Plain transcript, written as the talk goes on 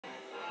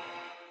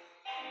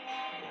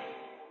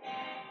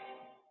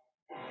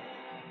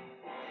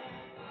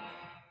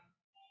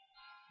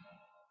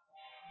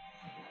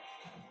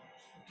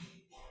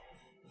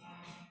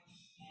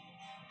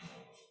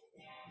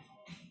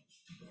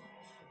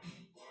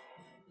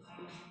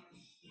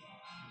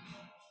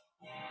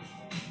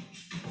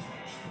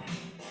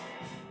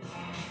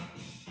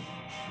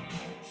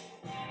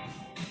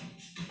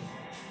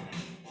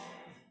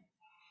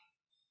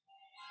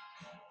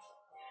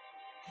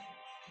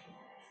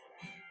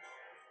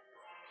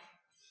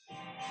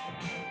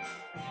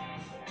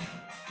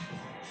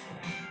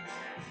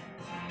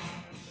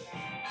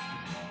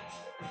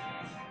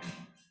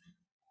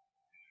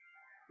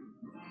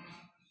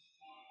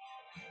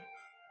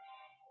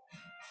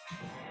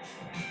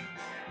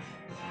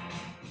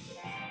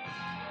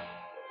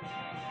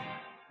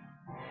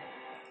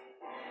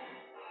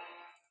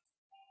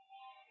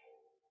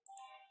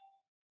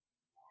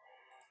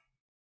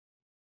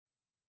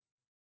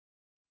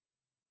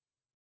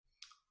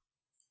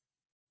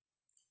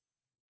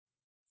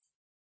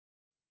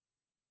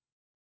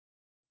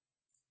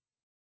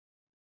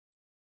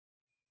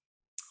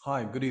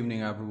Hi, good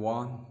evening,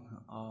 everyone.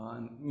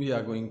 We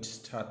are going to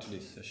start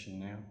today's session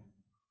now.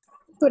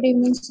 Good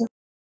evening, sir.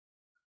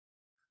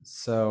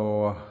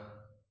 So,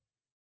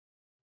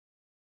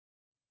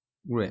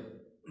 great.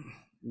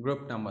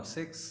 Group number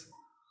six.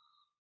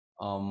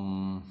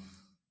 Um,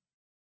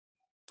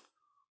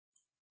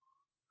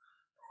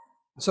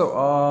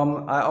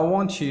 I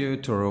want you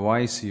to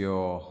revise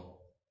your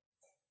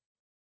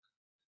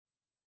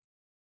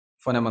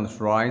fundamental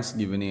rights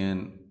given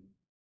in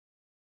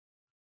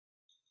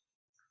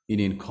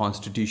Indian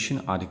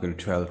Constitution, Article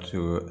 12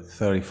 to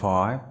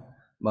 35.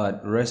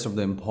 But rest of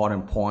the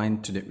important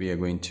point that we are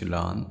going to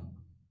learn.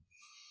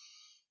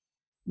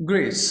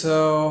 Great.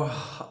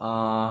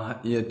 Yeah,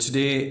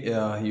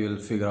 today you'll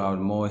figure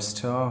out more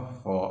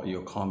stuff for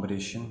your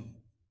competition.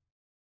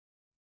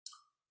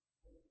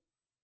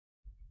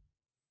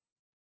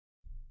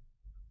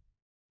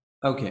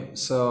 Okay,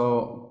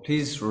 so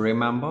please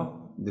remember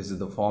this is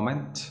the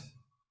format.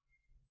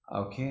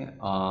 Okay,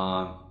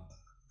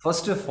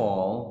 first of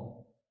all,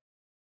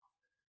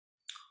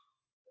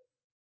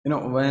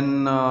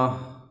 when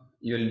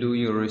you'll do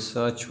your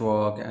research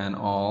work and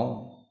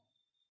all.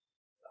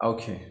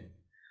 Okay,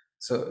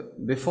 so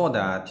before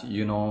that,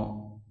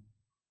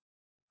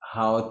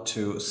 how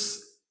to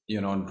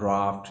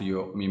draft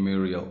your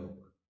memorial,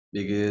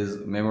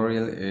 because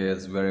memorial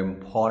is very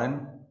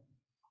important.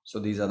 So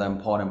these are the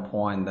important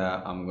points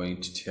that I'm going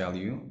to tell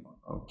you.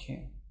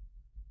 Okay.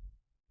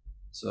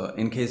 So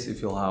in case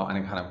if you'll have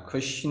any kind of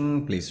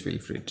question, please feel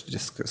free to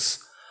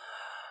discuss.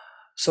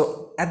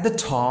 So at the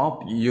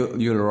top,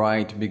 you'll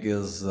write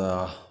because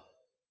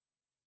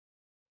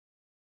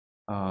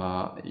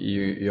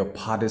you're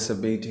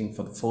participating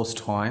for the first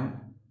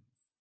time.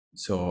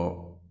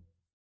 So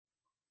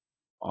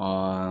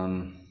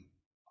on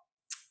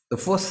the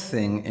first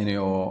thing in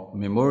your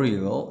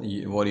memorial,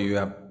 what you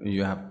have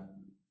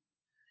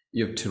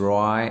to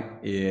write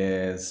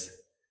is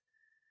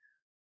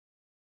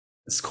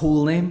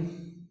school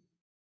name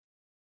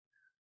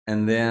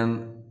and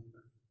then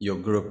your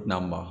group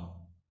number.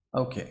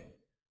 Okay.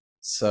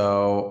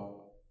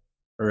 So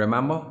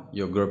remember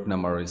your group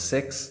number is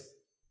 6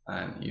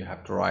 and you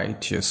have to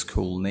write your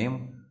school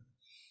name.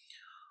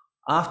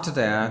 After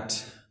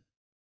that,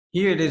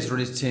 here it is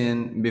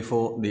written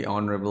before the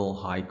Honorable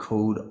High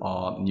Court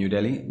of New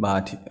Delhi,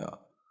 but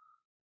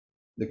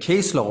the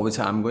case law which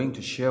I'm going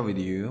to share with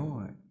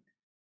you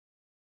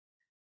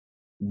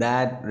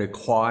that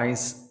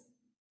requires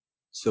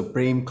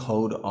Supreme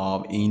Court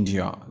of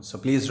India. So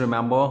please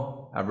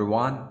remember,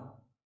 everyone,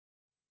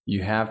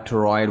 you have to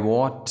write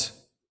what?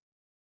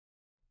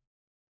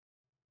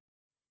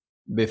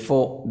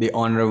 Before the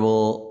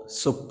Honorable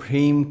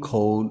Supreme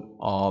Court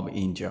of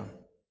India.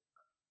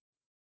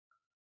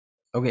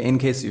 Okay, in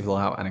case you will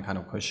have any kind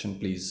of question,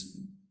 please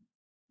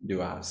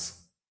do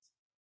ask.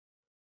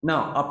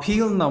 Now,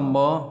 appeal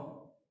number,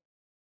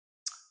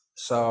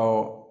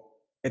 so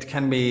it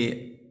can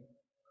be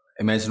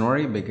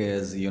imaginary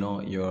because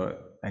you're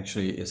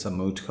actually it's a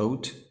moot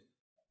court.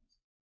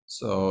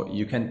 So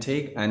you can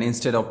take, and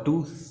instead of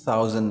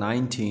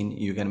 2019,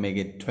 you can make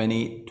it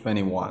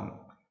 2021.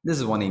 This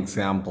is one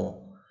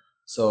example.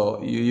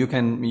 So you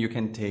can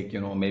take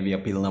maybe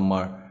appeal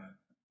number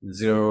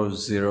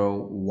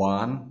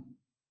 001.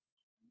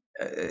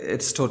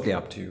 It's totally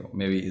up to you.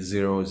 Maybe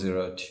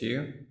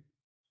 002,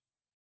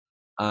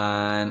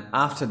 and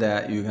after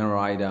that you can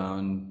write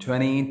down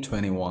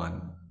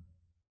 2021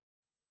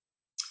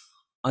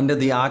 under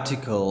the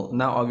article.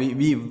 Now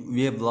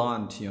we have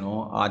learned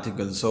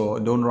articles, so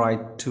don't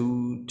write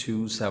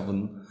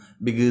 227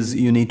 because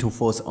you need to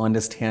first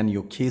understand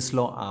your case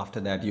law. After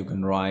that you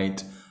can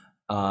write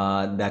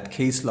that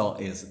case law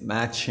is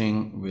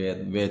matching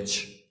with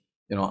which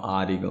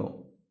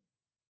article.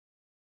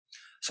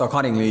 So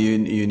accordingly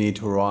you need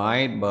to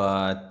write,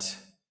 but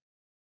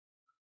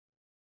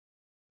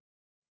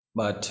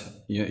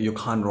you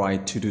can't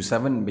write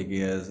 227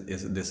 because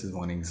this is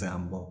one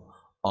example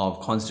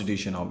of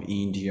Constitution of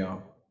India.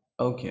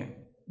 Okay,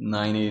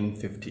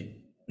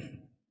 1950.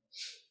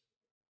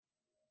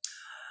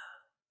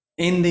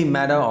 In the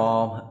matter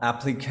of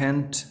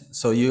applicant,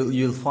 so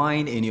you'll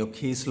find in your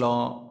case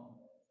law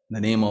the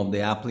name of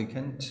the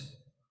applicant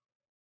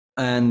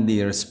and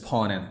the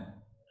respondent.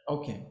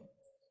 Okay,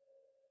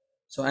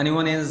 so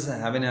anyone is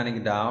having any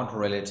doubt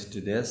related to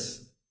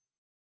this?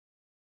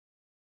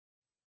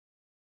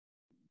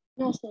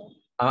 No, sir.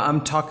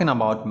 I'm talking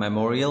about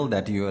memorial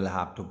that you will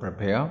have to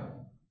prepare.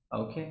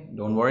 Okay,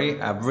 don't worry.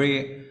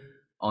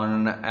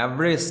 On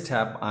every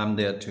step, I'm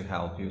there to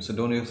help you. So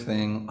don't you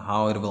think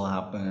how it will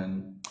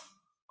happen?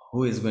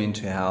 Who is going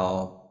to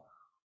help?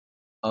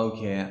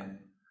 Okay,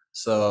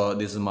 so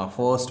this is my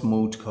first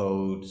moot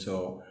code.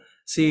 So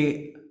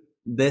see,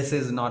 this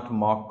is not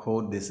mock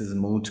code. This is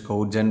moot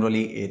code.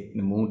 Generally,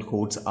 moot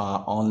codes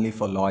are only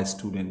for law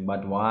student.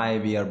 But why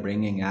we are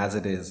bringing as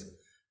it is,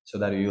 so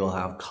that you will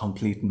have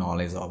complete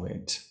knowledge of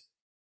it.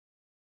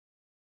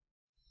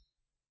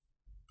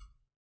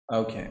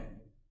 Okay.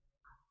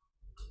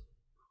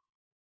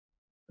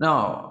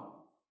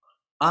 Now,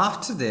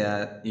 after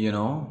that,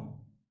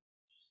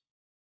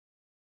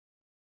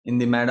 In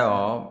the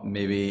matter,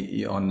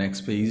 maybe on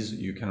next page,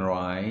 you can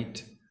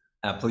write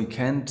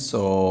applicant,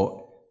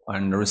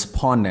 and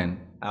respondent.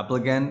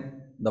 Applicant,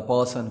 the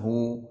person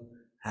who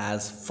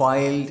has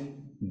filed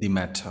the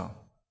matter.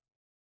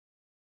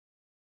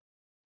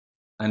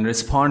 And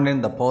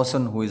respondent, the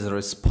person who is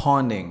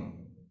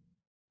responding.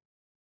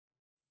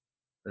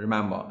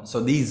 Remember, so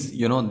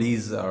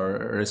these are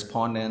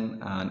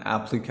respondent and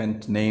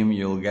applicant name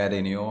you'll get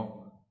in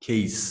your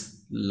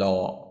case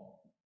law.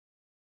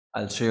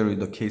 I'll share you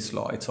the case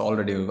law. It's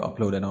already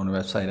uploaded on the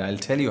website. I'll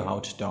tell you how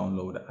to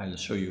download. I'll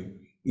show you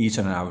each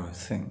and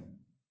everything.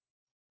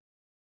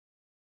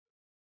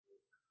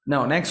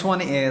 Now, next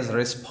one is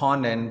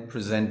respondent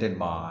presented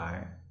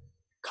by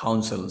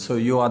counsel. So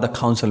you are the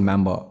counsel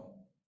member.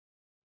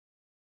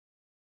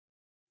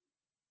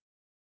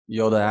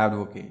 You're the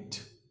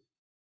advocate.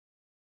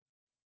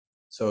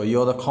 So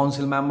you're the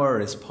counsel member,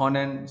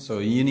 respondent. So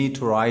you need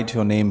to write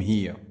your name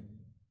here.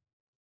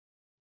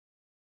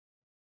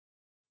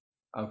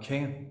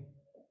 Okay.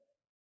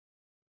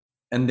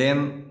 And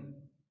then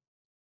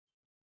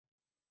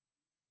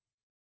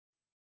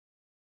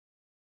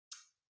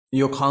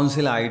your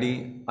counsel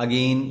ID,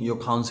 again, your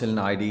counsel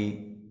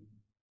ID,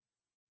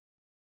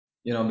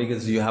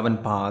 because you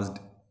haven't passed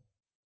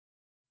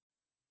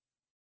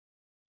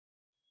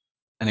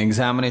an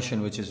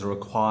examination which is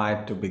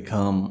required to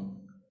become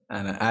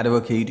an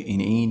advocate in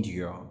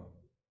India,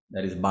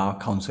 that is bar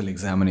counsel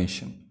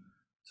examination.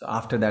 So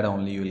after that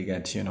only you will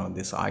get,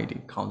 this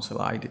ID,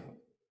 counsel ID.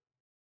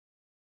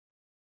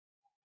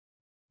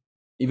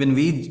 Even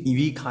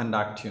we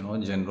conduct,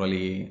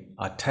 generally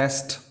a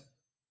test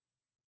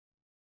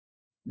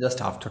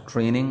just after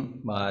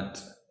training,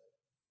 but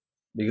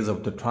because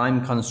of the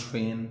time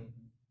constraint,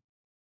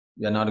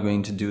 we are not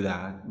going to do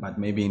that. But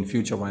maybe in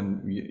future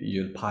when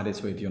you'll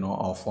participate,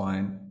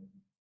 offline.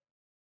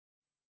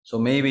 So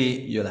maybe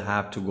you'll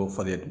have to go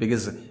for it,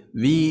 because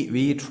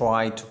we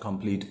try to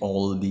complete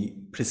all the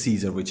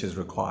procedure which is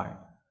required.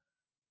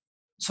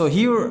 So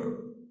here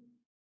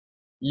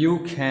you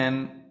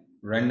can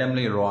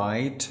randomly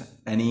write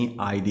any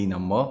ID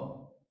number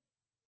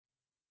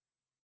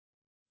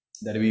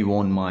that we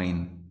won't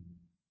mind.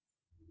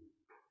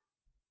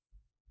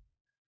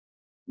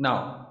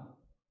 Now,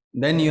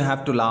 then you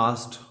have to at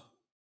last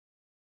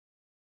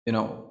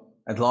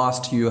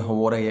what you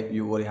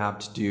have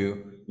to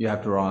do, you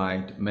have to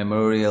write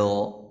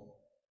memorial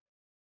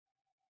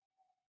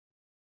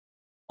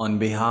on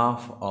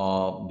behalf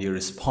of the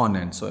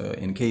respondent. So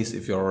in case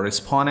if you're a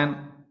respondent,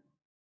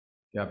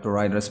 you have to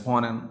write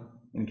respondent.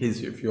 In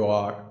case if you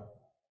are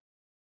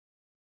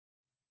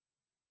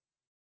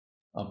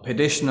a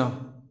petitioner,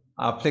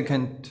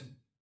 applicant,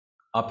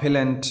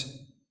 appellant,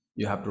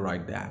 you have to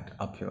write that,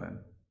 appellant.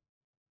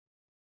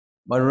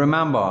 But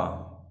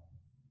remember,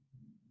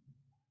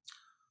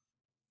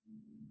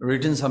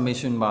 written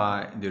submission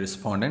by the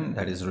respondent,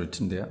 that is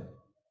written there.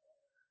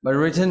 But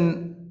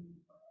written,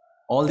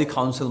 all the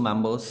council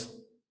members,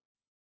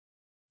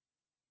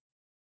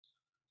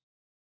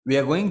 we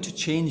are going to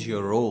change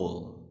your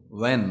role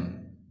when.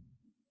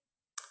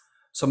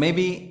 So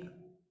maybe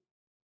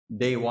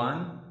day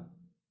one,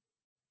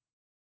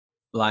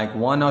 like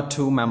 1 or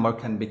 2 member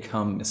can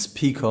become a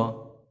speaker,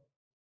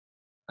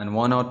 and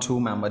 1 or 2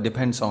 member,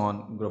 depends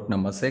on group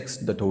number 6,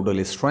 the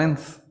total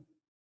strength.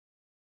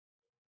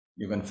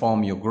 You can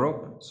form your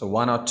group. So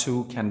 1 or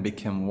 2 can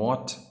become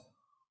what?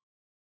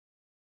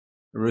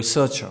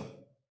 Researcher.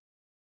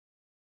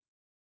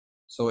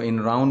 So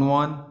in round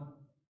 1,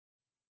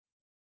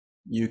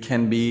 you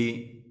can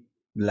be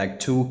like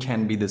 2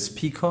 can be the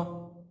speaker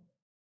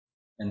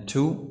and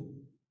 2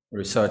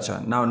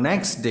 researcher. Now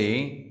next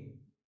day,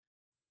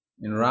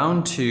 in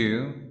round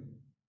 2,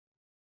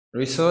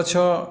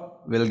 researcher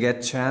will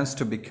get chance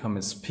to become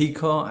a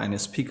speaker, and a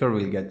speaker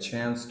will get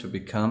chance to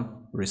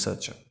become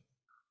researcher.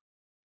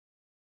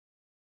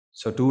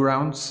 So 2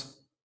 rounds.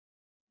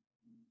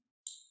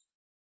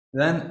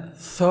 Then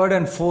 3rd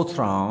and 4th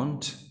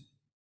round,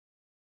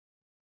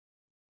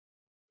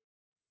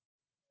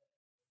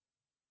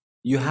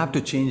 you have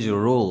to change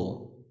your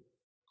role.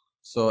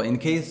 So in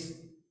case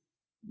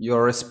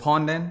you're a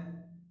respondent,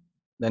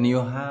 then you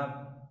have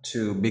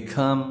to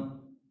become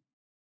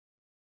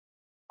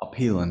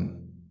appellant.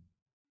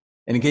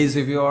 In case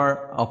if you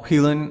are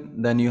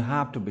appellant, then you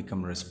have to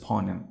become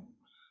respondent.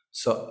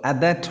 So at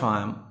that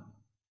time,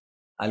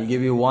 I'll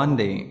give you 1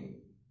 day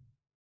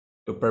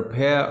to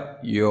prepare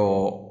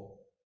your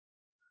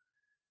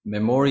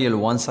memorial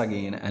once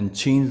again and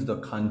change the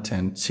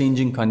content.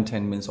 Changing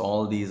content means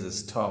all these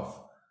stuff.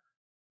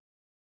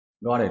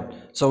 Got it?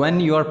 So when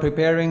you are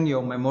preparing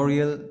your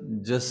memorial,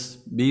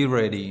 just be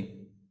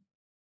ready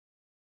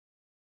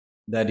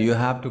that you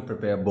have to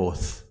prepare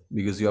both,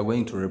 because you are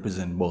going to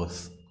represent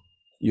both.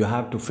 You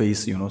have to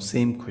face,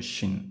 same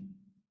question.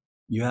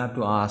 You have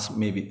to ask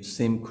maybe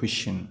same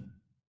question.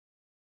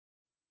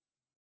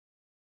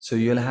 So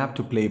you'll have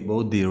to play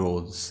both the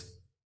roles.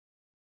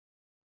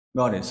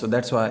 Got it? So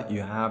that's why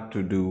you have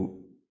to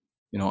do,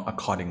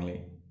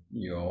 accordingly,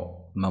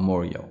 your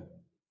memorial.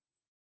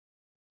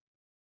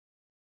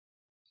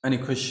 Any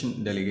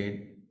question,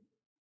 delegate?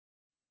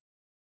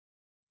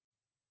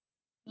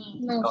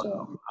 No,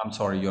 sir. I'm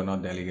sorry, you're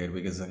not delegate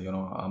because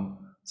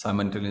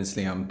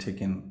simultaneously I'm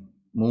taking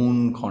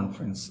Moon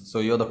conference. So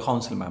you're the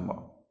council member.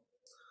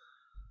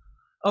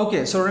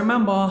 Okay, so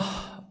remember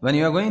when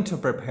you are going to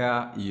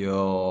prepare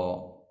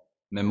your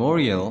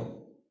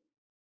memorial,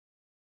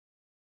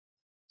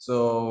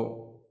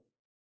 so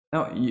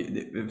now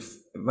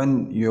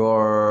when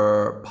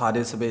you're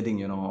participating,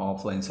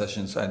 offline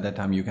sessions, so at that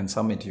time you can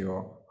submit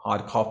your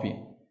hard copy,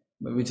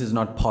 which is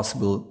not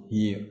possible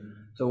here.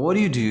 So what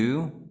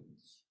do?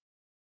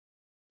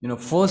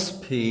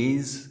 First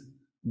page,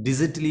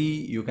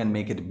 digitally, you can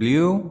make it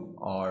blue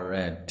or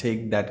red.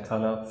 Take that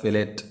color, fill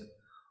it,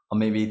 or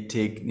maybe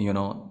take,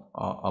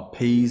 a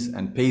page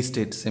and paste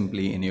it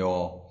simply in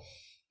your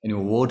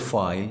Word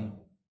file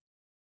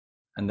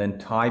and then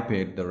type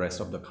it the rest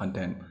of the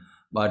content.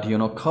 But,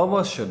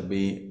 cover should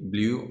be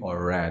blue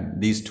or red,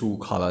 these two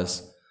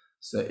colors.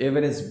 So if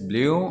it is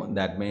blue,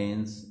 that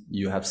means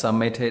you have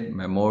submitted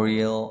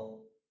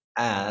memorial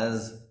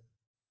as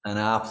an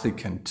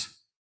applicant.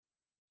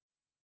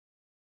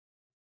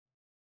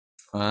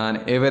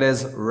 And if it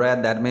is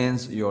red, that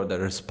means you're the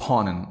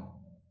respondent.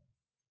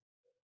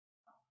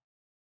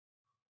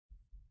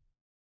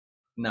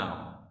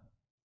 Now,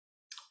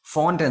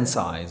 font and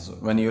size,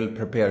 when you will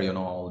prepare,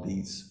 all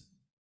these.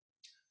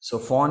 So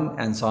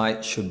font and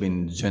size should be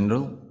in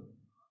general.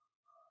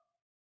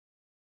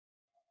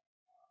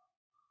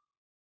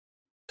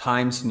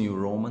 Times New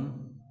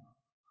Roman.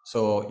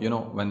 So,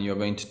 when you're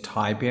going to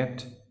type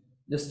it,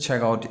 just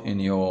check out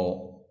in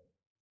your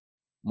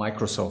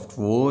Microsoft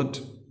Word,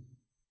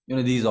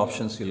 these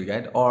options you'll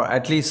get, or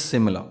at least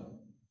similar.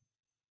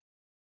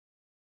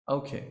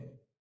 Okay.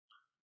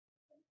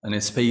 And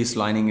a space,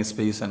 lining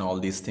space, and all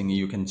these things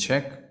you can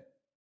check.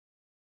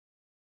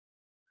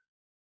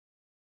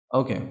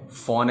 Okay,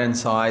 font and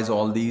size,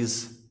 all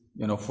these,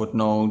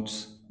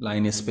 footnotes,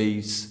 line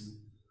space,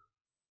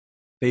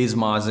 page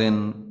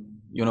margin,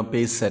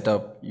 page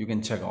setup, you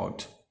can check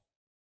out.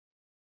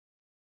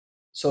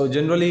 So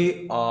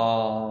generally,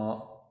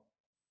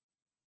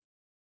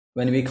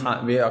 when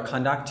we are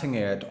conducting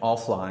it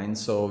offline,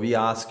 so we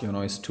ask,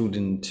 a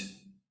student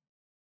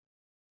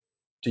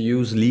to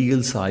use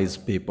legal size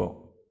paper,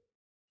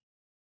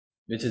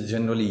 which is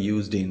generally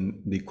used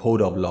in the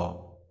code of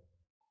law.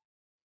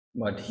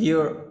 But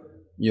here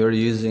you're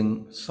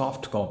using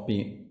soft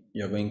copy,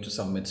 you're going to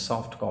submit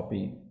soft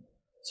copy.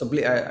 So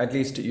at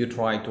least you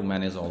try to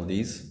manage all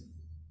these.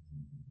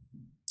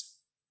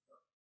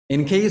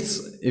 In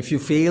case if you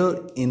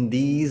fail in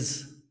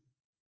these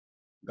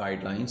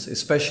guidelines,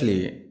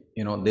 especially,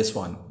 this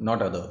one,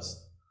 not others.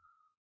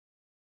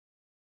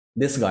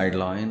 This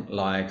guideline,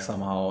 like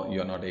somehow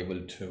you're not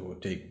able to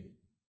take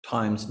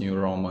Times New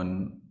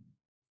Roman,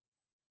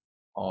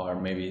 or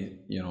maybe,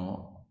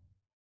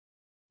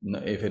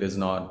 if it is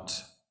not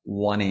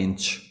 1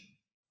 inch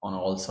on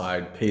all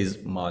side page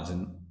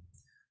margin.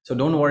 So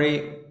don't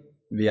worry,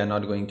 we are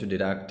not going to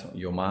deduct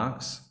your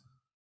marks.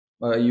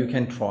 You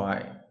can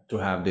try to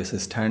have this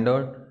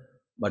standard,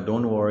 but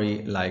don't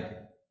worry, like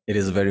it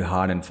is very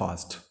hard and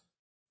fast.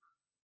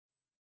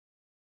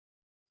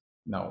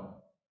 Now,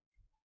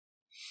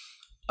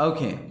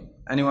 okay,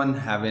 anyone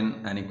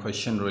having any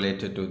question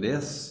related to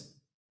this?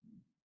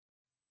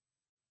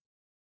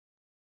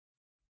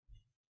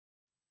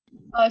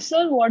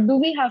 Sir, what do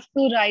we have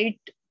to write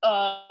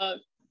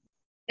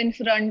in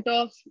front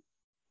of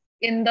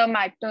in the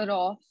matter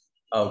of?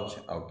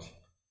 Okay,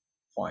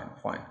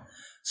 fine.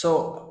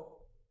 So,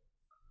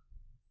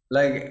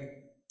 like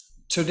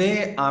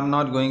today, I'm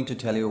not going to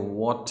tell you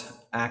what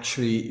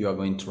actually you are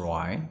going to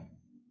write.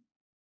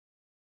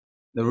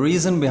 The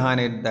reason behind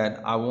it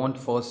that I want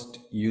first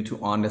you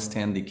to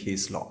understand the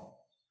case law.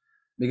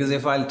 Because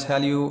if I'll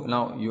tell you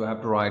now you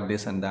have to write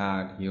this and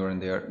that here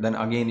and there, then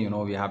again,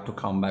 we have to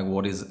come back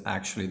what is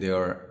actually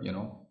there,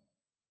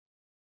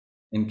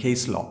 in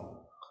case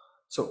law.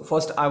 So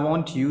first I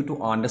want you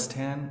to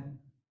understand,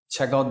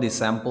 check out the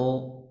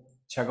sample,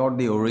 check out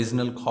the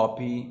original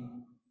copy.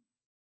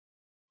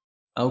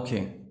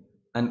 Okay.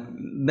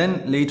 And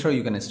then later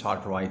you can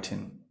start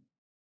writing.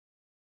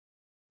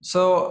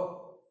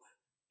 So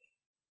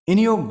in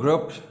your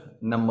group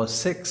number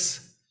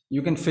 6,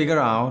 you can figure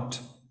out,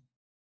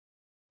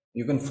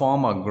 you can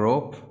form a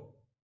group,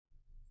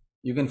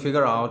 you can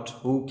figure out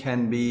who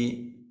can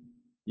be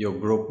your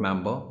group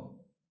member.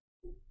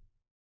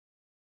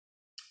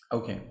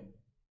 Okay,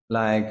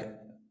 like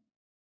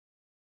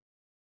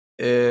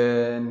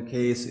in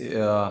case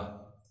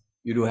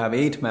you do have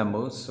 8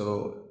 members,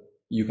 so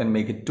you can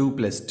make it 2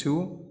 plus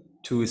 2,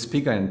 2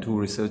 speaker and 2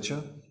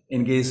 researcher.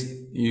 In case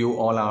you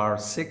all are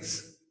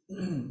 6,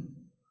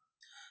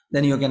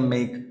 then you can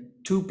make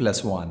 2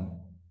 plus 1.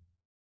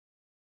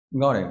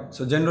 Got it.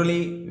 So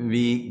generally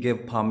we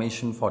give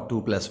permission for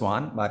 2 plus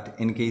 1, but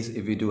in case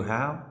if we do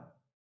have,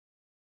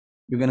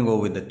 you can go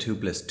with the 2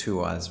 plus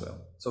 2 as well.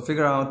 So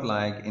figure out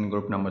like in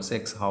group number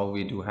 6 how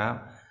we do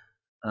have,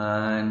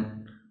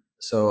 and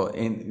so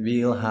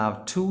we'll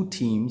have 2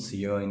 teams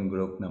here in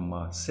group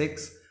number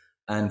 6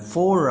 and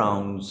 4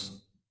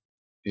 rounds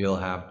we'll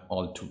have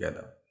all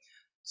together.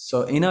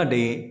 So in a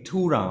day,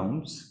 2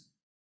 rounds,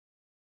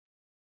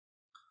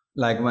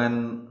 like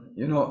when,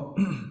 you know,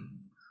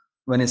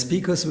 when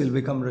speakers will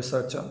become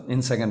researcher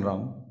in second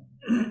round.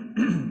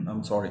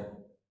 I'm sorry.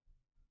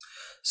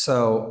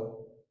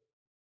 So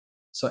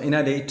in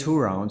a day, 2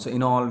 rounds.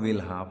 In all,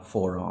 we'll have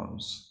 4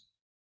 rounds.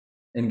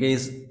 In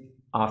case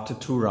after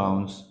 2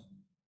 rounds,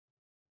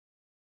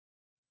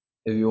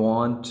 if you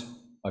want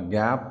a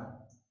gap,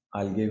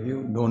 I'll give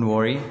you. Don't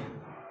worry.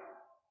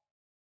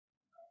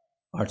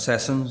 Our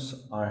sessions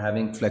are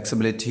having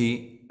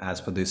flexibility as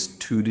per the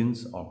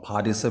students or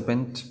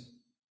participant.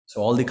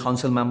 So all the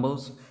council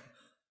members,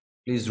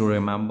 please do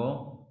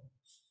remember,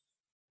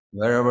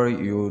 wherever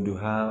you do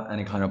have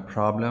any kind of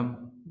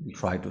problem, we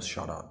try to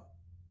sort out.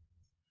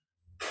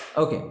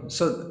 Okay,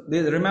 so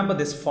remember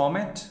this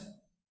format,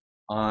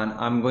 and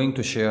I'm going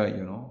to share,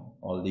 you know,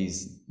 all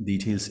these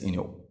details in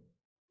your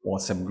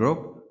WhatsApp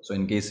group. So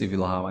in case if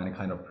you have any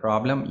kind of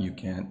problem, you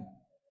can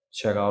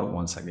check out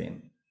once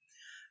again.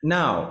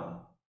 Now,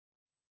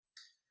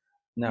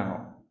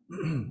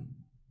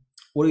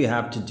 what do you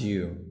have to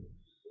do?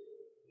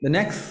 The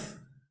next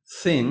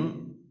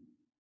thing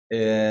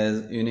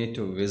is you need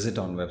to visit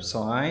on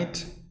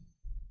website.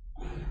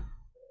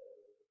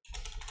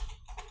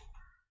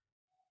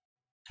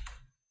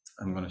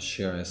 I'm going to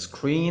share a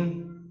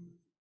screen.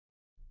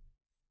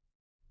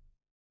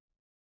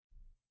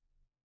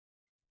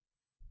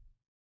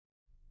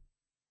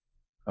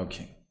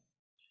 Okay.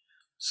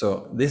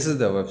 So this is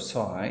the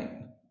website,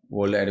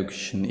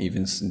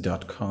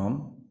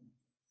 worldeducationevents.com.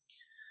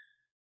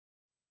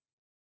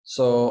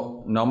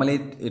 So normally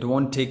it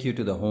won't take you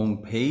to the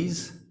home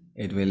page.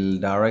 It will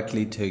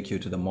directly take you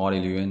to the Model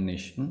UN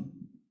Nation,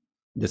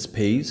 this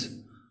page.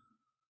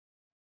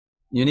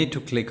 You need to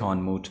click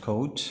on Moot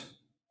code.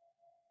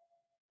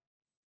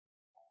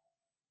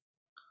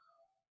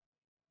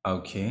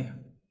 Okay.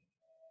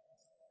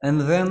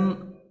 And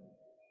then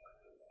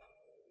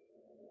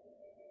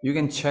you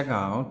can check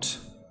out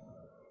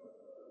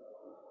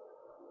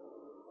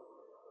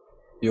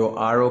your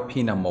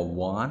ROP number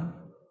 1.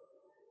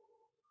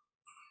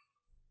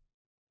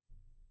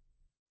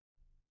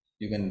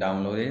 You can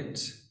download it.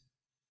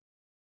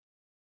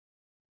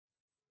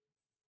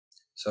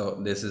 So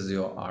this is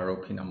your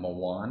ROP number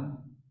 1.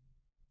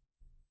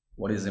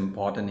 What is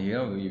important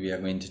here? We are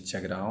going to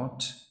check it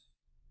out.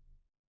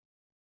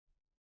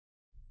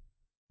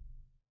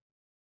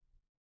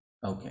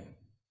 Okay.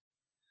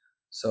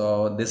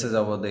 So this is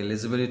about the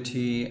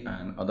eligibility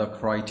and other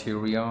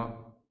criteria.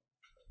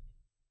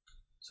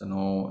 So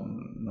no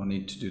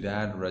need to do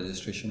that.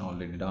 Registration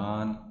already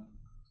done.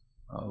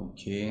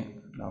 Okay,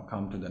 now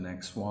come to the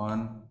next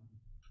one.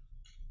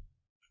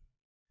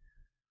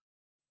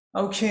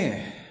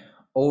 Okay,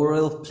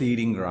 oral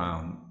pleading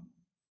ground.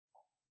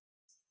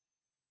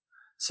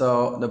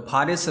 So the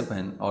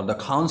participant or the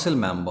council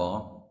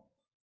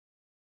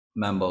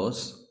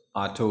members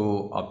are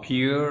to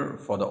appear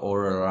for the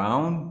oral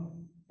round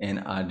in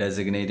a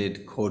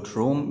designated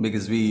courtroom,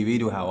 because we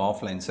do have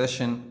offline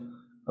session.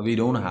 We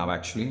don't have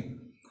actually.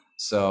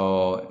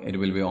 So it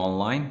will be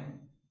online.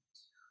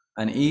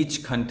 And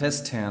each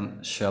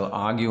contestant shall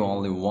argue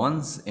only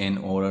once in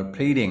oral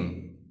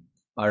pleading.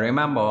 But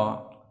remember,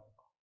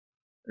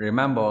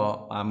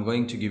 I'm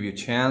going to give you a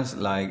chance,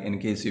 like in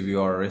case if you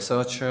are a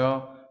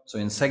researcher. So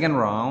in second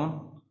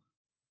round,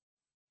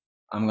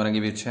 I'm going to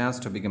give you a chance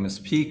to become a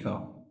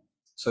speaker.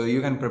 So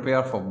you can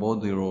prepare for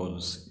both the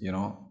roles, you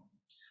know.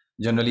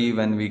 Generally,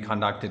 when we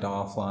conduct it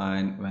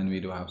offline, when we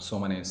do have so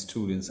many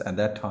students, at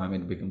that time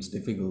it becomes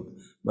difficult.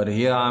 But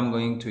here I'm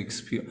going to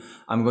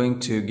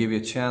give you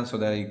a chance so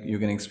that you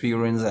can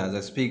experience as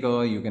a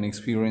speaker, you can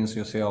experience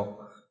yourself,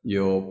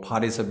 your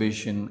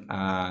participation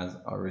as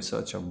a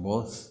researcher,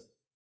 both.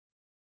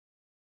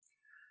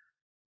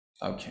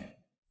 Okay.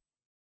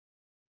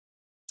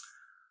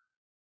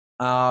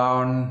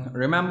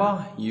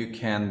 Remember, you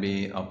can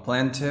be a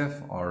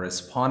plaintiff or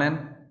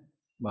respondent,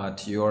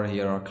 but you're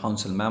here a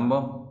council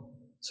member.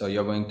 So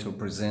you're going to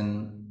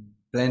present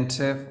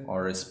plaintiff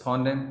or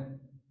respondent.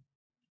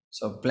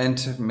 So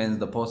plaintiff means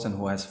the person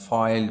who has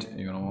filed,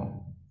 you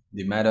know,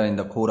 the matter in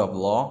the court of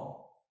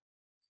law.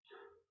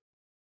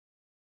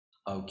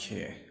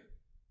 Okay.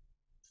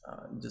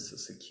 Just a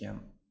second.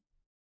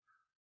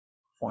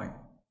 Fine.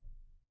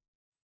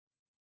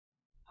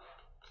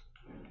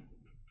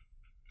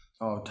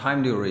 Oh,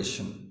 time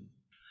duration.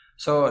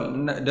 So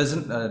it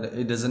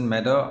doesn't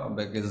matter,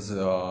 because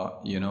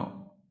you know,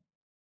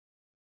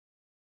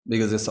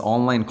 because it's an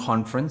online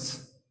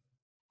conference.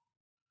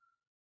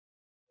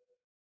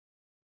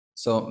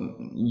 So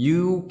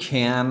you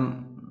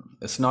can,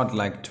 it's not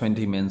like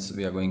 20 minutes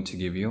we are going to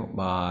give you,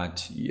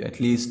 but at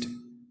least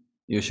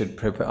you should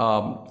prepare.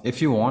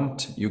 If you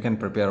want, you can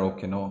prepare.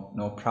 Okay,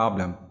 no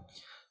problem.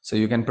 So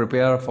you can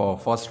prepare for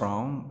first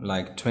round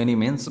like 20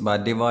 minutes,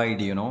 but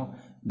divide, you know,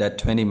 that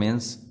 20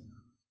 minutes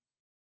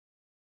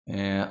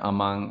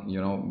among,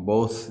 you know,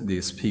 both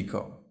the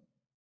speaker.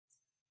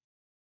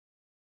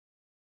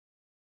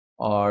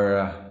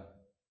 Or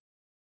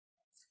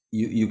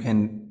you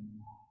can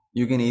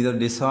you can either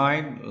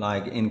decide,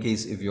 like in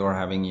case if you're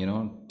having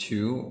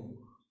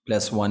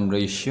 2+1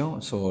 ratio,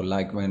 so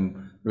like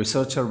when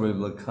researcher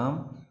will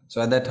come,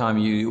 so at that time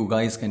you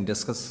guys can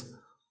discuss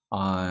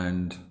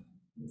and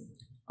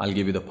I'll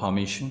give you the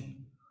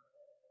permission.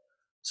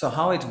 So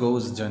how it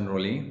goes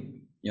generally,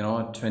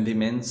 20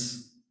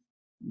 minutes,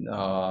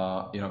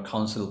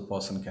 council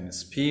person can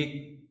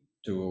speak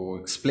to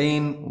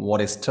explain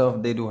what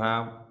stuff they do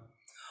have.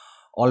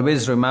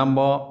 Always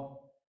remember,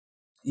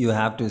 you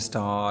have to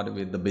start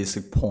with the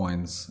basic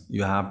points.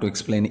 You have to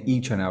explain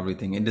each and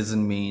everything. It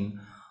doesn't mean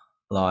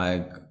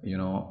like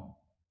you're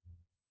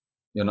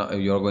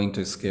going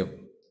to skip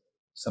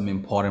some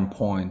important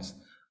points.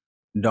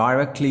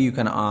 Directly you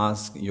can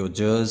ask your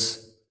judge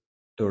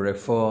to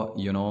refer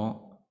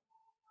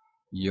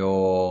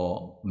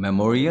your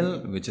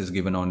memorial, which is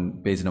given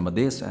on page number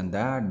this and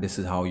that. This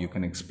is how you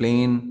can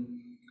explain.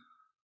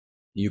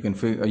 You can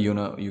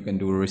you can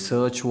do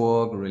research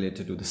work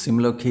related to the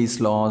similar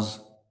case laws,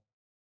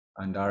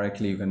 and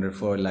directly you can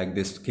refer like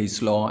this case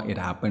law, it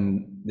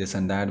happened this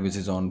and that, which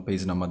is on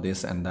page number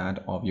this and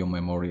that of your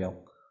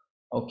memorial.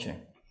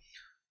 Okay,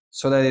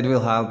 so that it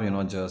will help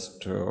just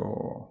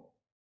to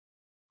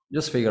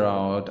figure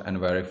out and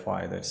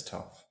verify that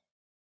stuff.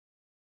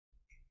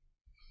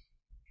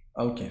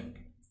 Okay,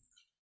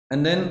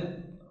 and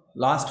then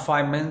last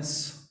 5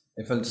 minutes,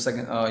 if a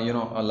second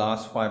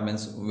last 5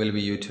 minutes will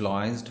be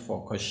utilized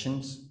for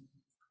questions,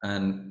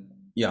 and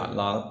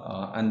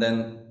and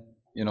then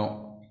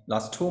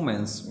last 2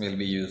 minutes will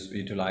be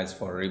utilized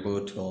for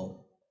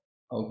rebuttal.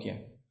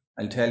 Okay,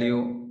 I'll tell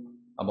you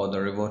about the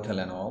rebuttal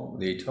and all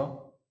later.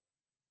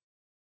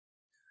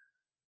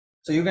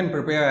 So you can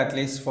prepare at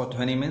least for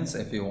 20 minutes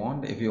if you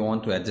want. If you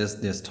want to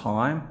adjust this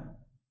time,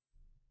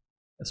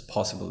 it's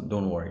possible,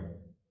 don't worry.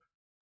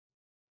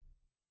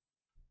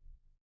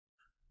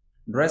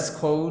 Dress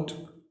code,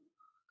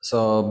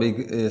 so big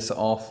is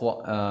off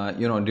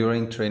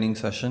during training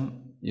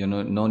session,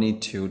 no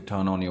need to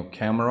turn on your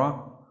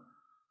camera,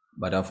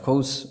 but of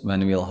course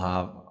when we'll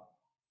have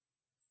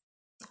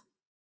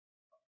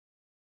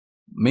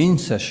main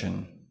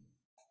session,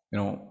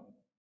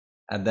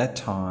 at that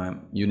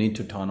time you need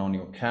to turn on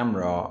your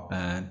camera,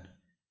 and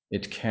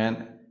it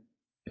can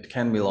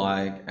be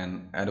like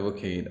an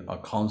advocate, a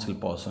counsel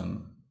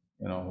person,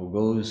 who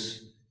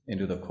goes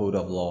into the code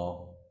of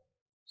law.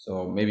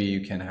 So maybe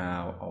you can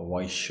have a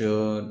white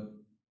shirt.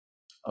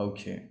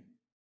 Okay,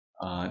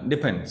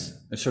 depends.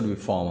 It should be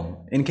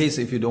formal. In case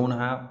if you don't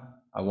have,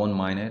 I won't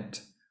mind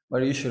it,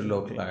 but you should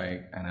look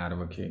like an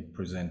advocate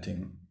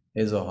presenting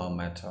his or her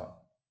matter,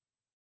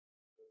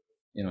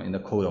 in the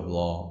code of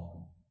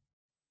law.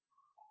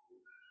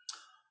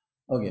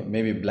 Okay,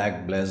 maybe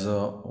black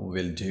blazer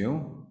will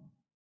do.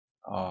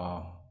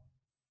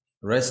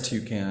 Rest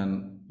you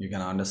can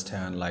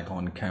understand like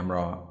on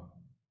camera,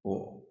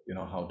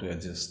 how to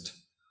adjust.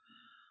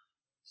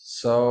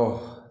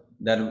 So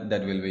that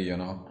will be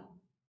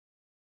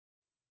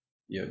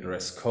your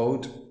dress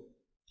code.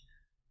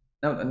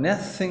 Now the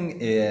next thing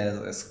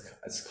is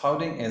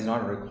scouting is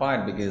not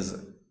required because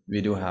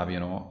we do have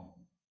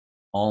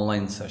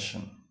online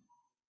session,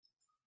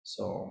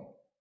 so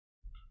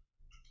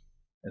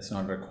it's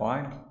not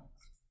required.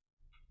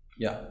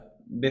 Yeah,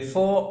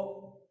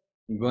 before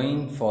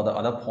going for the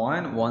other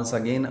point, once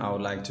again I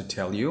would like to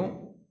tell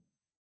you,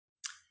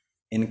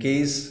 in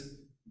case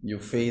you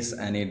face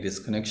any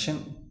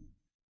disconnection,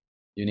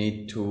 you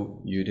need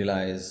to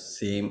utilize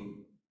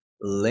same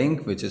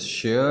link which is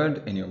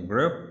shared in your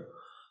group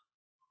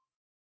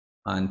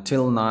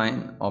until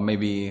 9 or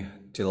maybe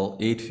till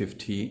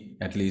 8:50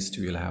 at least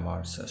we'll have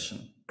our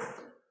session.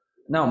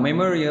 Now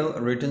memorial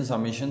written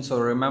submission. So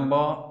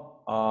remember,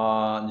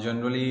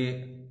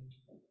 generally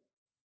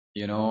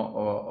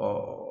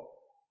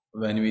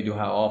when we do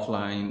have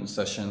offline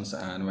sessions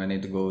and when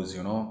it goes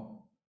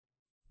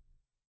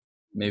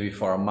maybe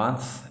for a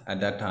month, at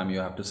that time you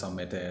have to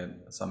submit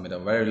a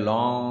very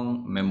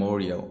long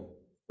memorial,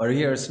 but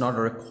here it's not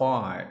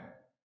required.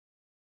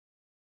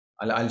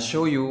 I'll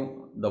show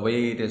you the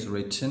way it is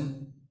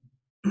written.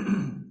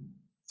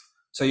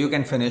 So you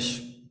can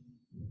finish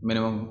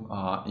minimum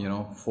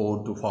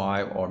 4 to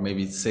 5 or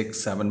maybe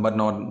 6, 7, but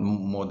not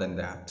more than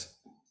that.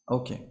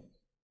 Okay,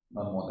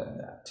 not more than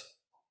that.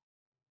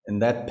 In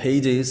that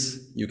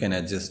pages you can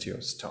adjust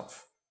your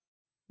stuff.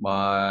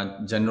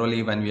 But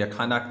generally when we are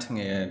conducting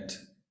it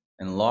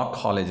in law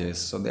colleges,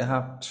 so they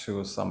have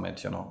to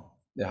submit,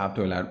 they have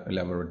to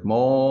elaborate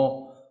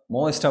more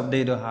stuff.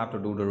 They do have to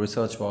do the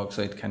research work,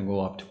 so it can go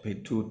up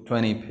to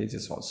 20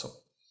 pages also.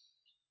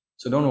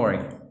 So don't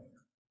worry,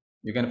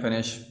 you can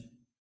finish,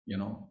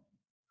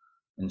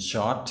 in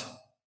short.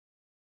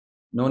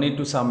 No need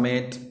to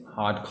submit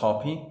hard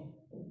copy.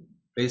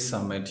 Please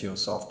submit your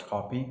soft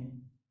copy.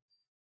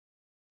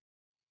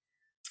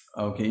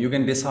 Okay, you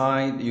can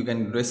decide, you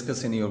can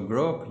discuss in your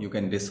group, you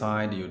can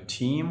decide your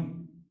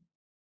team.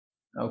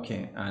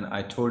 Okay, and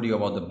I told you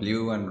about the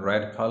blue and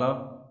red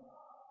color.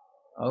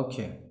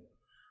 Okay,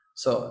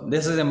 so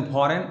this is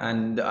important,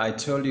 and I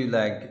told you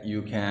like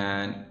you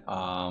can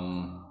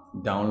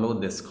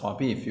download this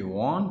copy if you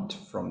want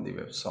from the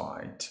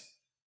website.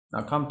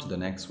 Now come to the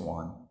next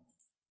one.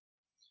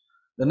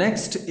 The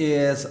next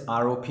is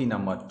ROP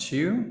number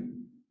 2.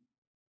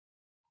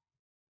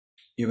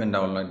 You can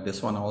download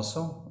this one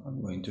also.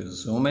 I'm going to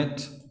zoom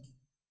it.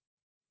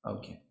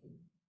 Okay.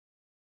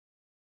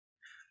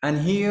 And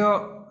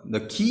here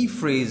the key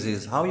phrase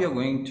is how you're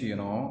going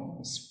to,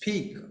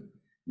 speak,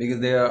 because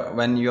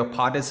when you're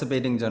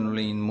participating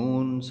generally in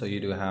Moot, so you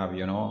do have,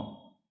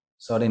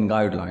 certain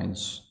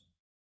guidelines.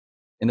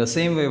 In the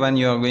same way, when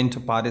you are going to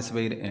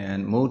participate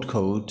in Moot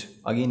code,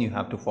 again, you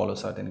have to follow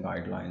certain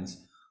guidelines.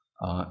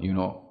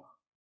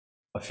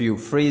 A few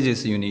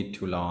phrases you need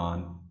to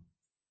learn,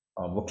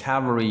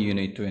 vocabulary you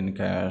need to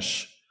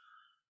encash,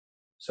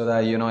 so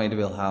that, it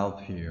will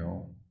help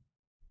you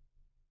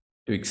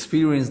to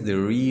experience the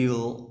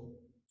real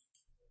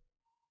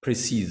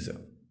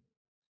procedure.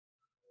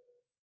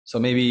 So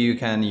maybe you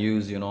can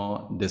use,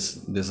 this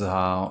is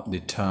how the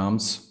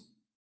terms.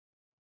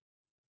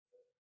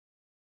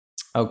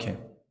 Okay.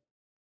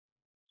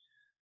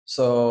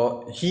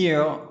 So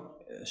here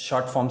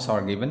short forms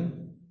are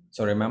given.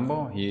 So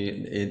remember,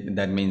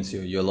 that means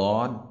your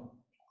Lord.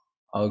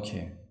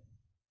 Okay.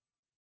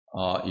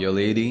 Your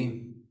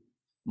lady,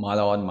 my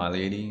Lord, my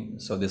lady.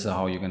 So this is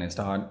how you're gonna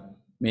start.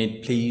 May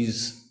it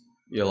please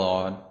your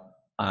Lord,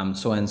 I'm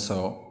so and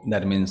so.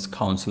 That means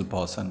counsel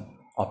person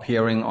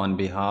appearing on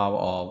behalf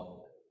of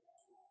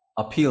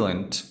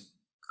appellant.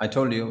 I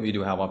told you we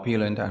do have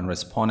appellant and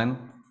respondent.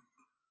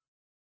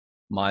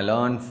 My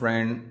learned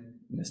friend,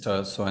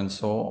 Mr. So and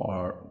so,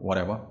 or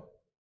whatever.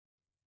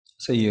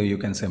 So here you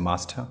can say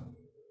master.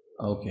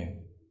 Okay.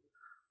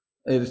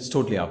 It's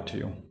totally up to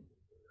you.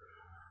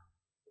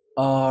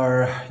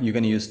 Or you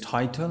can use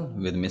title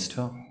with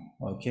Mr.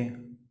 Okay.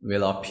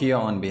 Will appear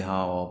on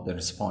behalf of the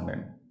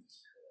respondent.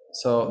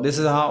 So this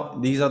is how,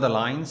 these are the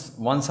lines.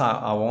 Once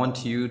I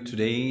want you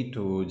today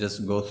to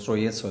just go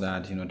through it so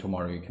that,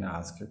 tomorrow you can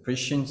ask your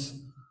questions.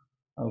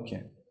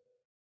 Okay.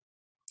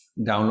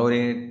 Download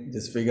it,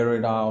 just figure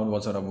it out,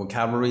 what sort of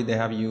vocabulary they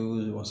have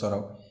used, what sort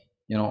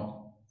of,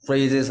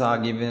 phrases are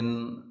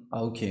given.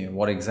 Okay,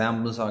 what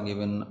examples are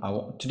given.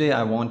 Today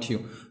I want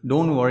you,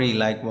 don't worry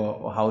like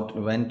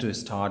when to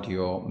start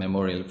your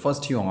memorial.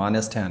 First you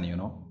understand,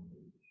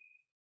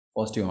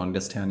 first you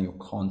understand your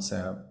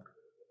concept,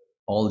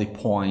 all the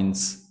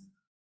points.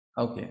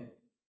 Okay.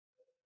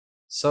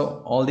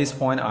 So all these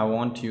points I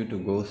want you to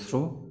go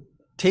through.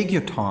 Take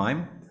your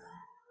time.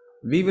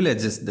 We will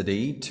adjust the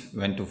date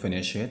when to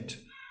finish it.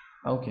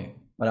 Okay.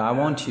 But I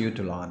want you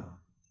to learn.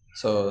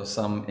 So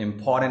some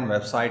important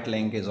website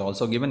link is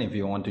also given if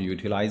you want to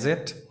utilize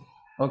it.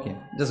 Okay.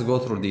 Just go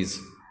through these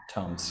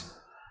terms.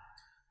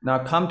 Now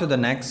come to the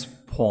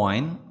next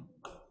point.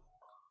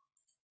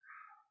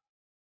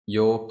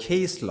 Your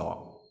case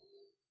law.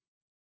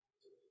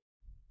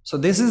 So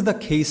this is the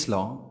case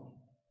law.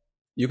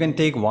 You can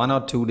take 1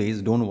 or 2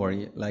 days, don't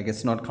worry. Like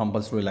it's not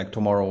compulsory like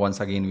tomorrow once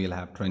again we'll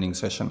have training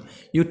session.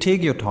 You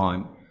take your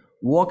time,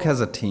 work as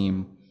a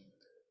team,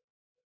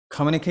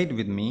 communicate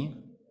with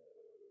me.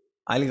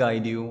 I'll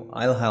guide you,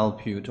 I'll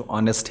help you to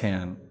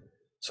understand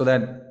so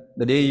that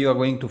the day you are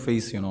going to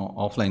face,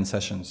 offline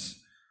sessions,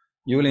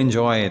 you will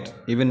enjoy it.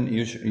 Even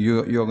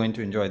you're going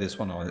to enjoy this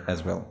one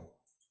as well.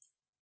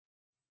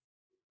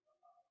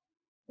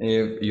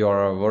 If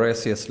you're a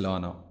voracious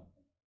learner.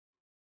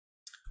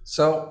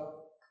 So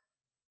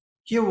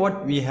here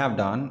what we have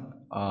done,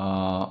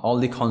 all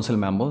the council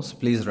members,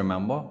 please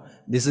remember,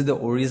 this is the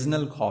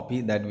original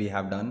copy that we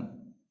have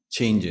done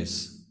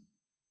changes.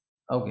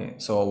 Okay,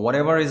 so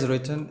whatever is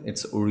written,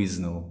 it's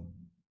original.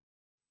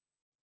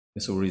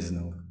 It's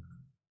original.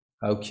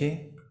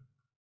 Okay,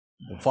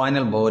 the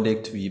final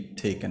verdict we've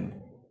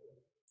taken.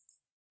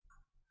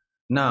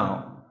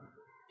 Now,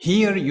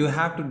 here you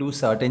have to do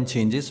certain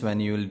changes when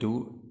you will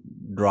do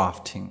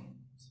drafting.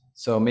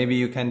 So maybe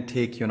you can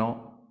take,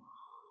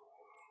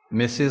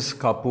 Mrs.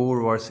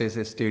 Kapoor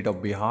versus State of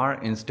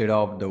Bihar instead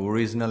of the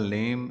original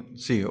name.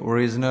 See,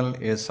 original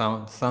is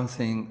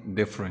something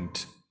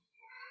different.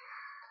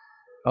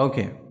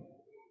 Okay.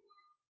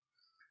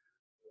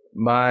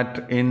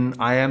 But in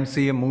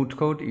IIMCA Moot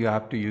code, you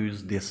have to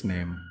use this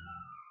name.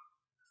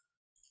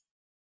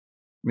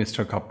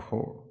 Mr.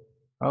 Kapoor.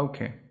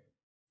 Okay.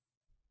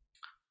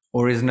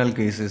 Original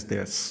case is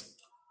this.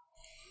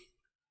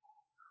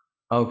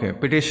 Okay,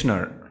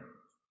 petitioner.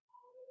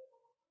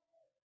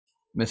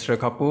 Mr.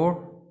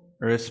 Kapoor,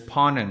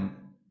 respondent,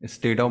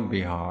 State of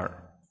Bihar.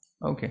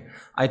 Okay,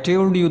 I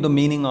told you the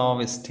meaning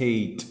of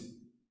state.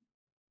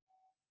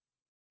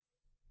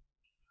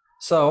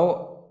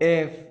 So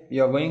if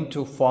you're going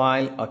to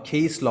file a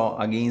case law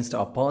against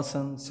a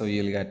person, so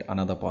you'll get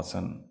another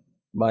person.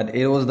 But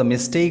it was the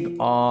mistake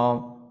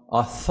of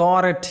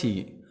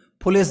authority,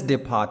 police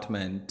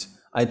department.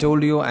 I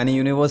told you any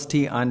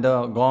university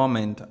under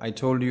government. I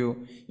told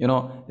you,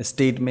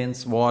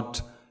 statements,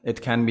 what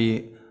it can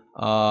be,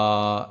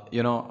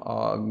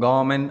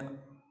 government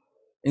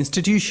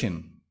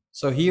institution.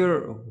 So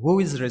here, who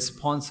is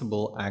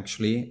responsible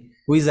actually?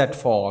 Who is at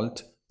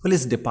fault?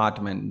 Police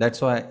department.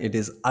 That's why it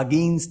is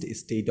against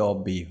State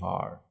of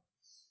Bihar.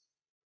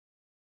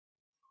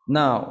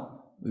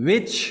 Now,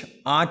 which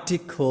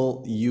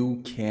article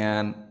you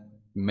can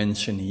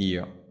mention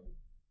here?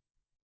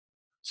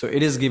 So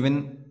it is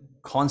given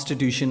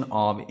Constitution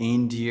of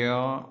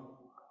India,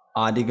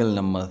 article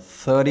number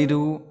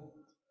 32,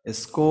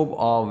 scope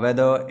of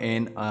whether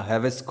in a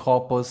habeas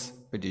corpus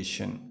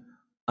petition.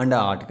 Under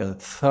article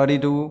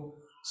 32,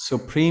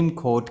 Supreme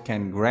Court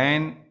can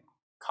grant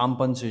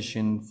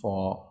compensation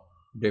for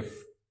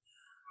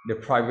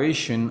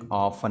deprivation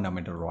of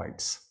fundamental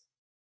rights.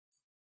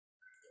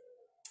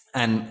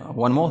 And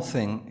one more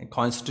thing,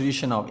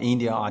 Constitution of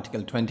India,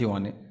 Article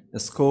 21, the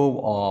scope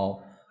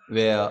of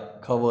where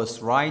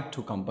covers right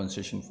to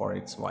compensation for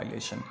its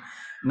violation.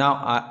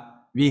 Now,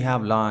 we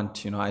have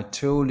learned, I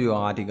told you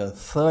Article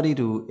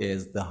 32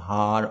 is the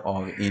heart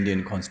of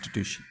Indian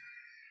Constitution.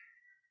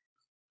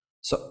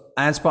 So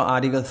as per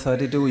Article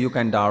 32, you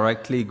can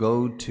directly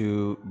go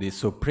to the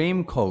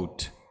Supreme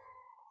Court,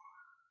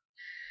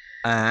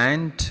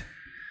 and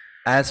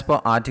as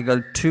per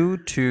Article 2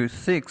 to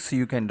 6,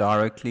 you can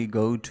directly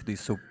go to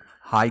the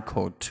High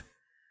Court.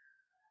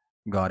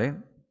 Got it?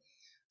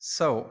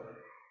 So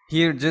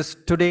here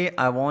just today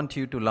I want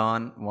you to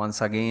learn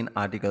once again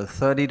Article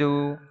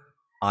 32,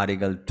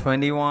 Article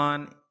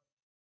 21.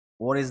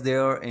 What is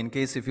there? In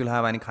case if you'll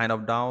have any kind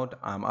of doubt,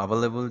 I'm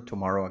available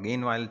tomorrow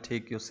again. I'll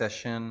take your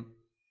session.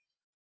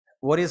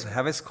 What is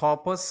habeas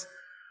corpus?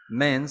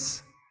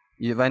 Means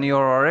when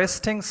you're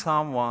arresting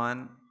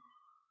someone,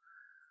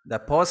 the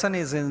person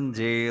is in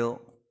jail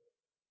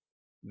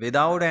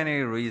without any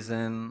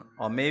reason,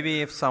 or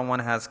maybe if someone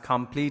has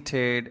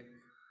completed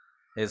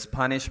his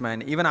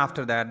punishment, even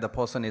after that the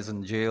person is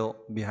in jail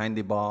behind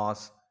the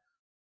bars,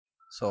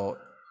 so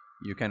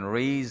you can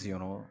raise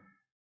your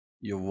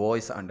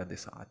voice under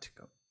this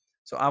article.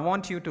 So I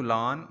want you to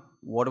learn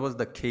what was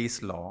the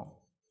case law.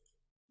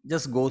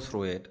 Just go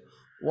through it.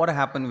 What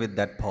happened with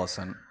that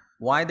person,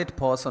 why that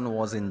person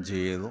was in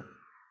jail.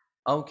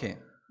 Okay,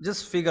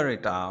 just figure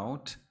it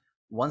out.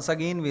 Once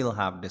again we'll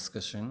have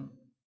discussion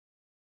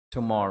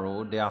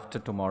tomorrow, day after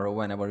tomorrow,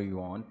 whenever you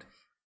want.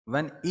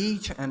 When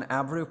each and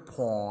every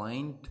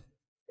point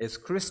is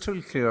crystal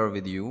clear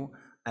with you,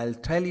 I'll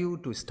tell you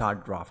to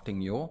start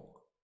drafting your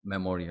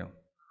memorial.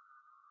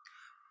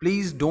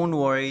 Please don't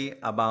worry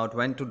about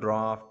when to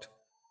draft.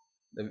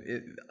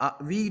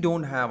 We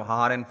don't have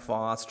hard and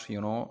fast,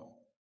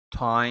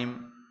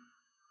 time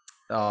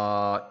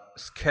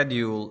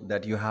schedule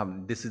that you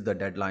have, this is the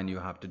deadline, you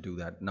have to do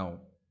that. No.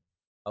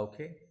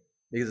 Okay?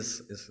 This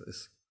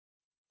is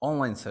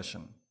online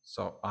session.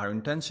 So our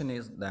intention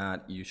is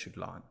that you should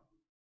learn.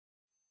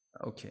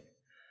 Okay.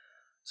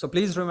 So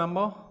please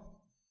remember,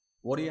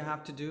 what do you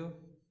have to do?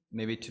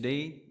 Maybe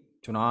today,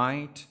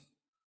 tonight,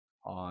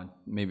 or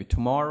maybe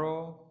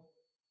tomorrow.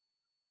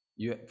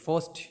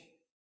 First,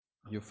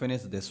 you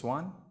finish this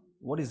one.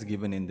 What is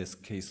given in this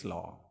case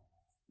law?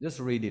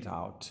 Just read it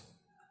out.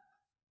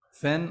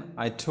 Then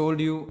I told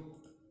you,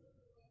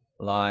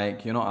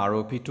 like,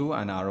 ROP2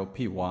 and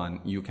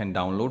ROP1, you can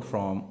download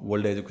from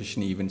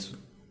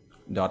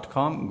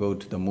worldeducationevents.com. Go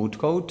to the Moot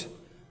code,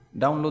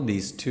 download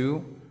these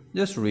two,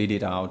 just read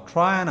it out,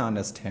 try and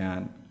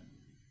understand.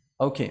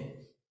 Okay,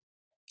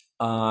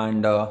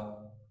 and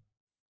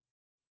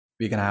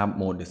we can have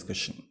more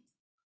discussion.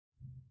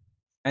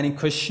 Any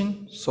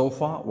question so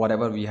far,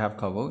 whatever we have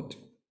covered?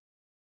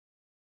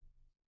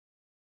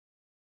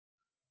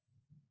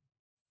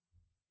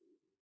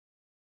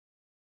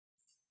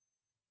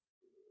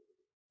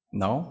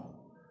 No?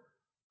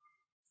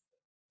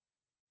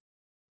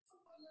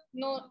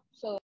 No,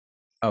 sir.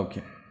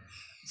 Okay.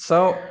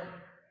 So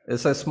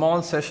it's a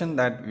small session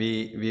that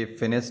we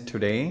finished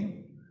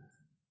today.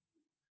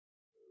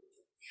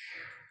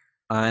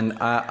 And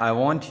I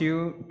want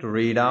you to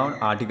read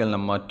out article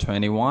number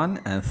 21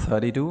 and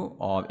 32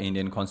 of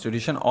Indian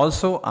Constitution.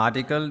 Also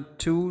article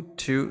 2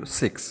 to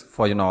 6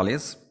 for your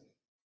knowledge.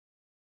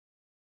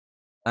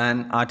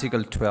 And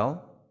article 12.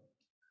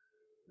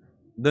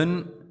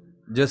 Then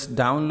just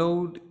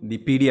download the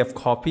PDF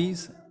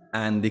copies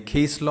and the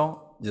case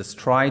law. Just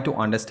try to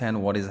understand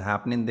what is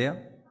happening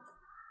there.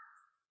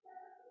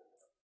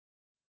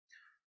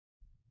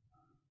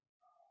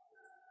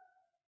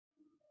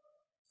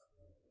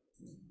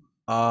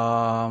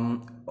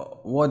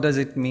 What does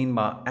it mean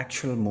by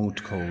actual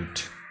moot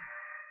code?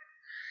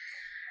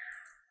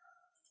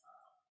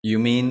 You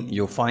mean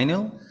your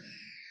final?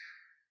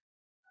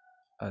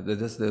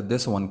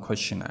 This one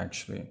question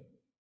actually.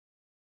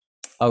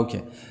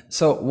 Okay,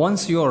 so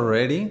once you are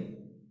ready,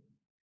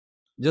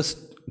 just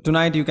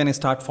tonight you can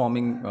start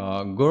forming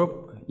a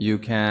group. You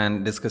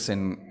can discuss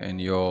in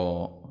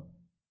your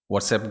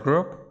WhatsApp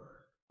group,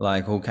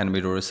 like who can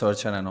be the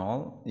researcher and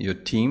all, your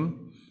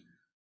team.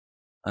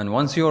 And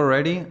once you are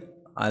ready,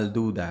 I'll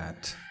do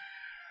that.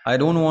 I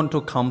don't want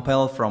to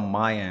compel from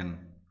my end.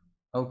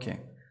 Okay,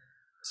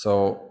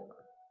 so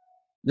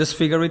just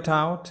figure it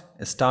out,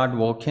 start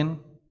working.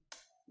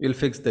 We'll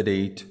fix the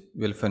date,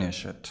 we'll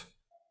finish it.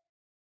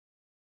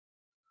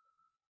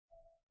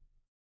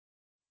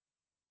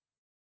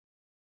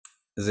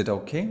 Is it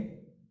okay?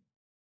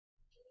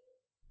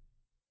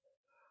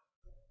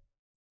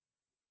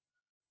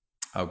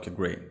 Okay,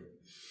 great.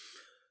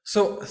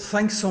 So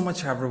thanks so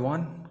much,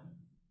 everyone.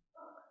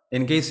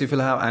 In case if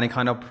you'll have any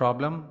kind of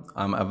problem,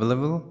 I'm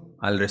available.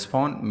 I'll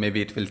respond.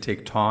 Maybe it will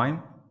take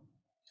time.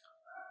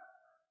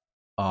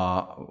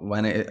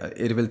 When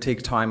it will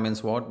take time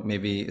means what?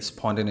 Maybe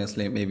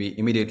spontaneously, maybe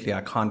immediately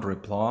I can't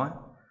reply.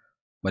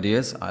 But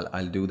yes,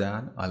 I'll do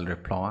that. I'll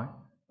reply.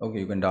 Okay,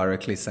 you can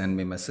directly send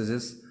me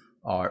messages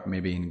or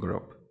maybe in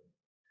group.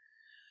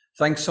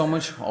 Thanks so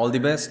much. All the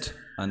best.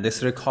 And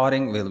this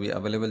recording will be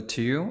available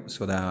to you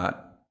so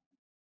that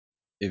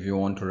if you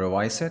want to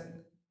revise it,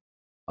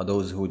 or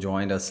those who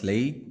joined us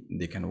late,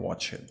 they can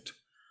watch it.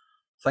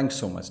 Thanks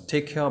so much.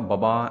 Take care.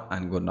 Bye-bye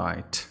and good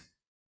night.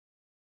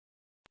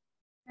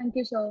 Thank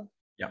you, sir.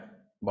 Yeah.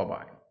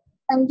 Bye-bye.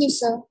 Thank you,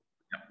 sir.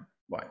 Yeah.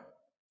 Bye.